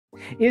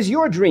Is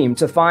your dream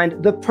to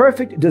find the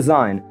perfect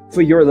design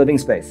for your living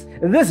space?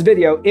 This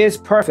video is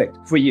perfect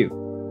for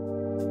you.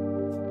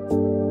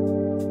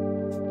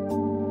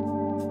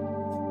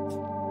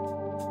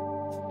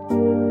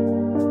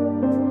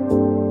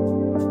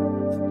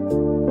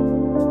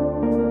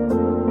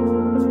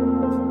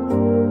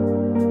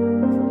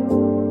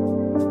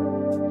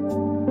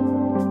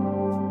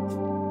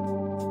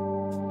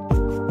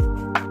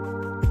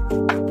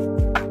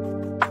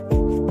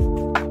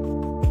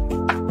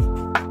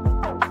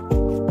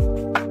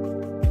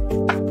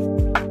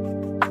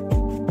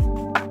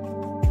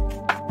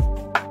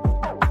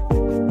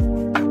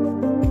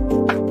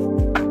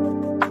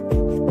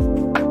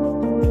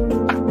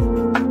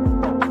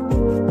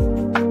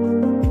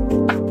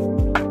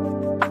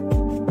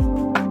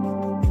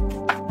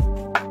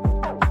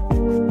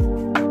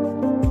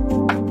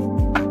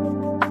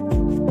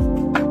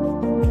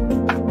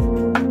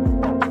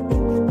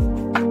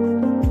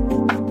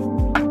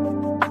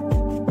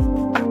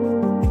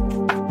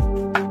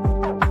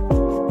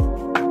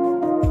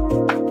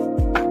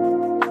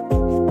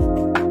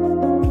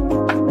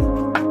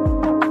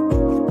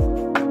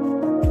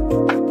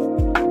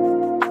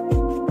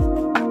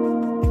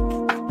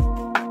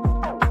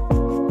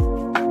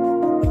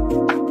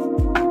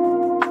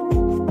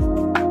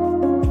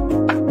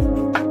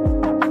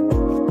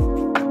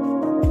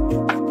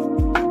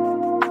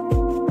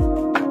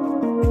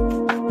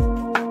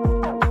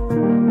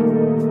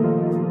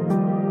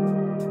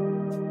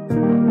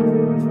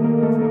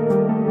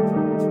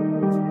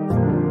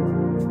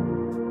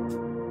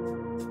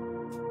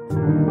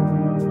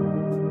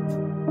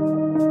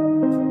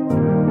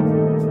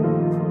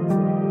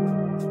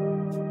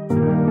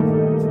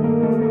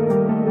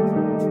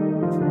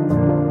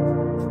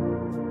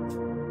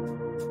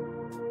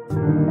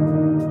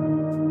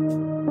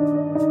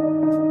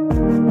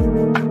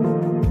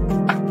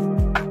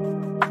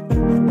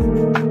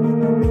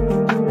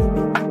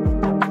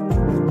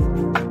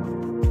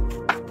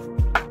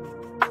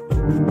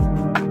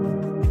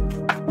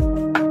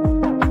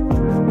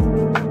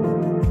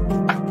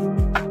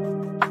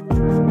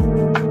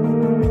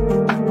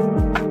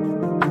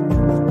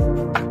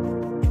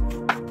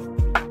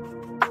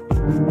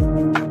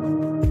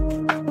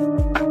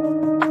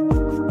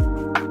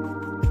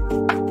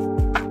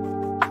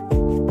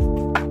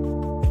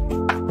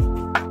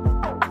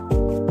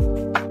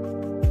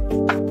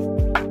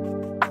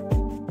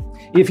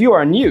 If you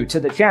are new to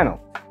the channel,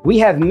 we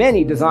have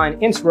many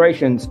design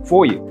inspirations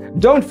for you.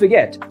 Don't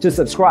forget to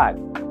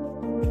subscribe.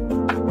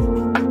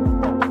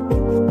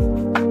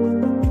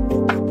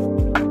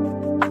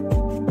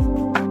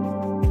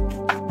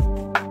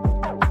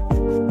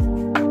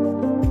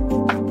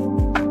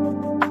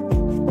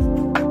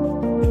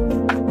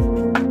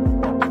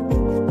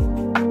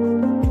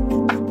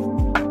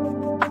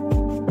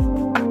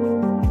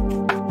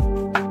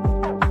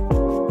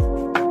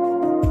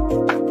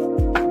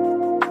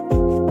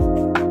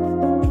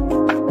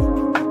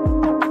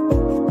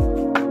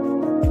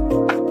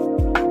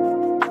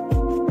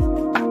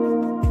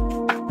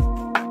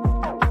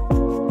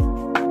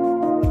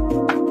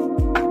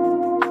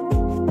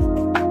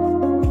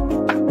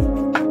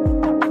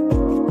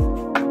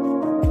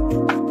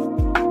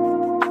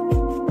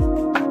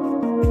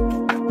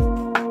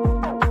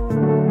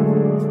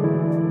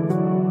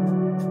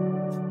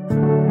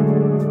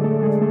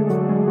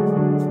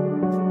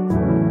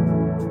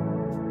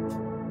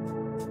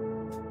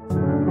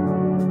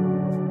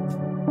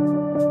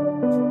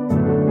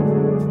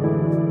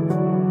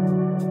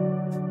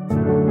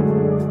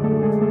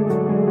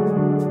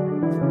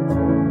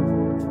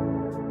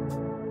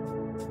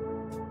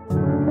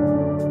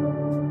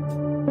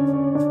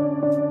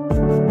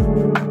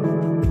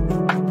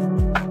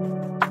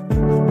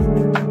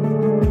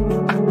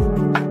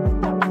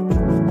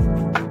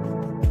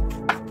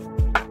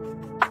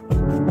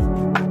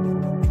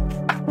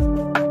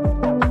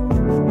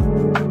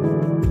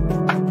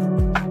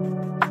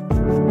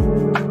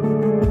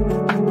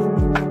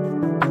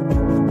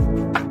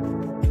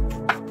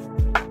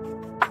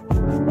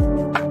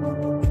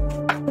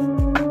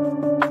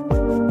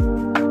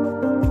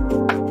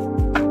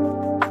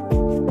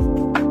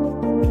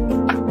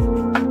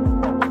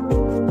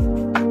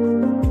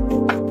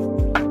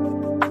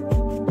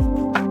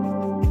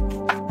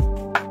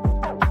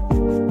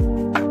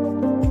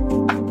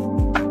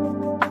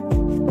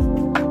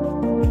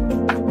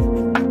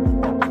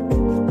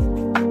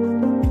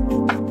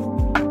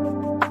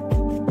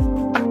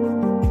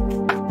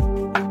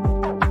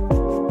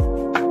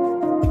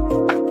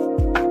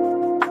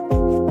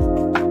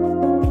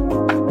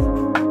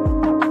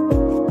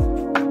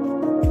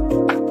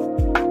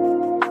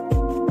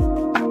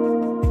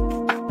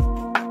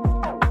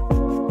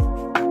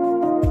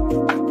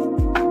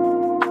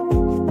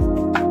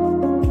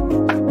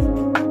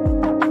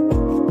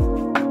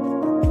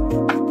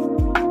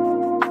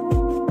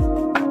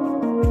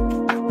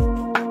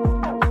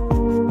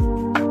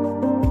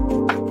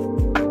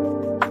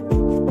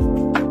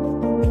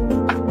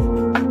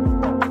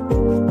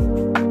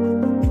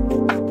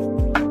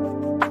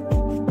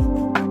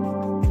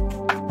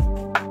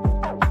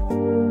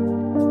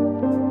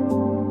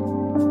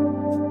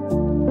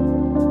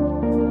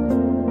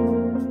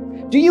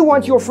 Do you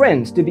want your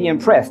friends to be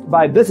impressed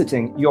by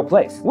visiting your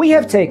place? We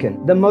have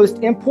taken the most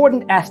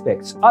important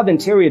aspects of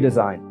interior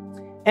design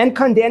and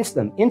condensed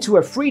them into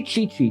a free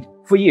cheat sheet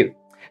for you.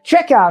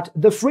 Check out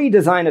the free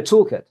designer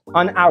toolkit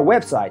on our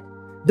website,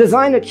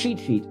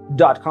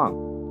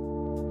 designercheatsheet.com.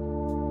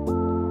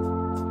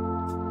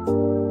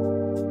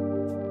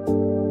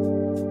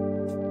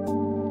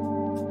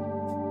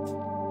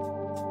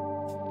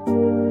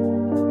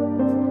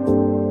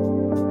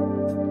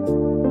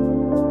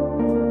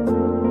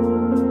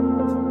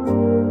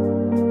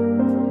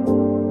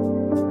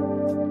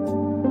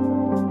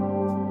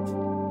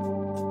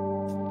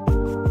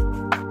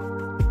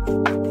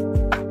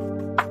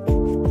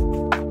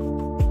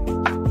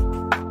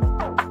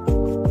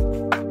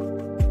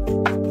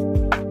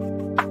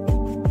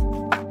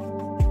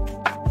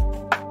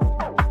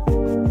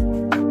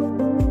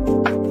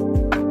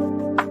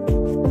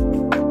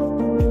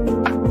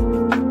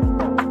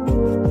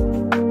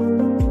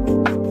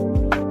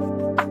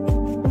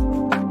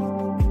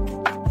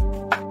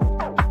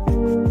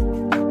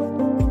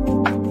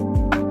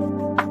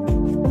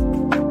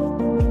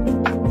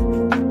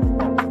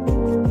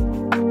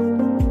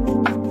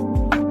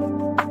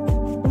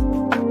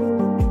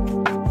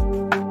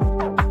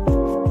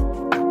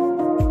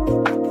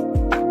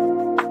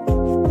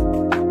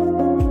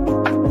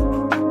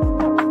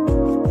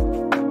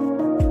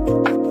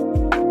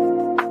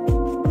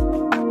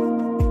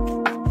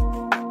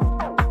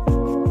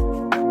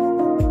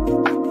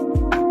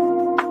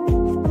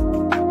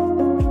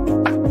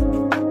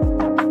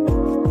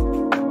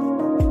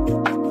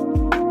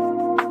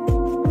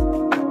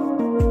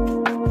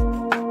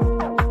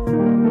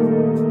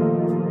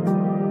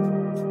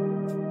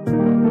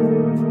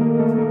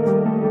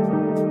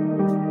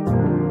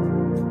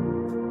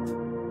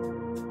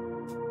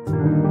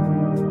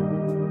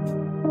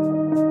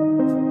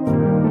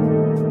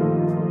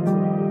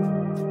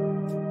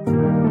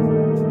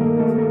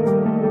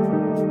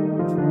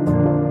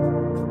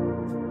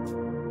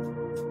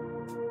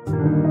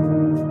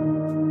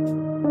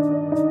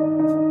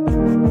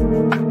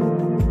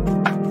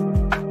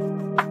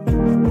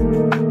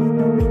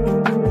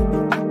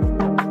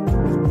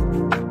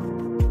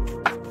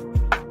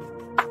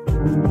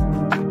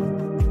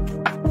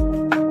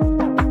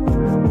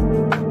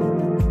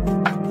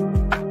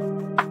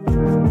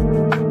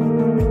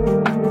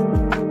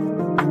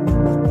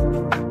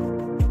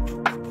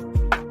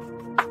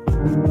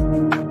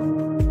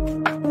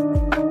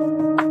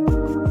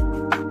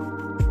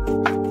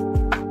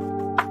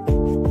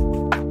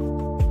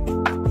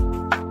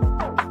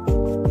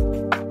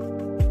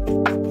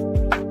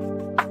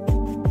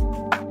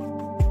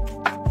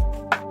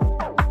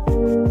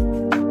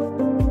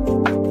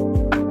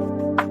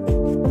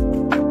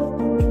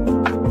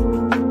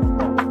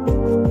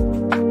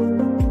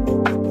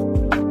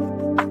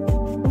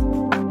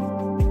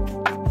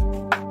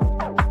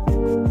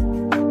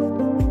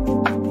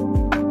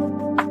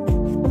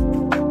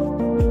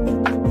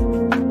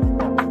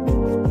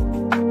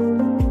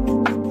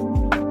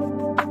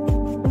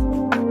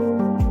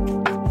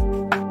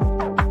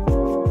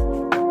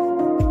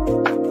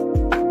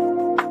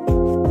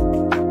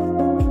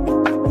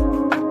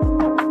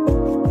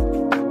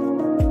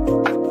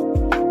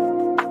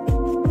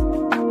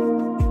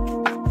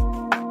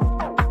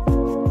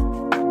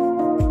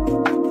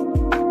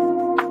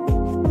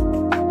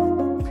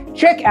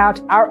 Check out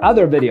our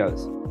other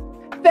videos.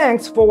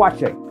 Thanks for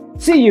watching.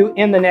 See you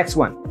in the next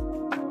one.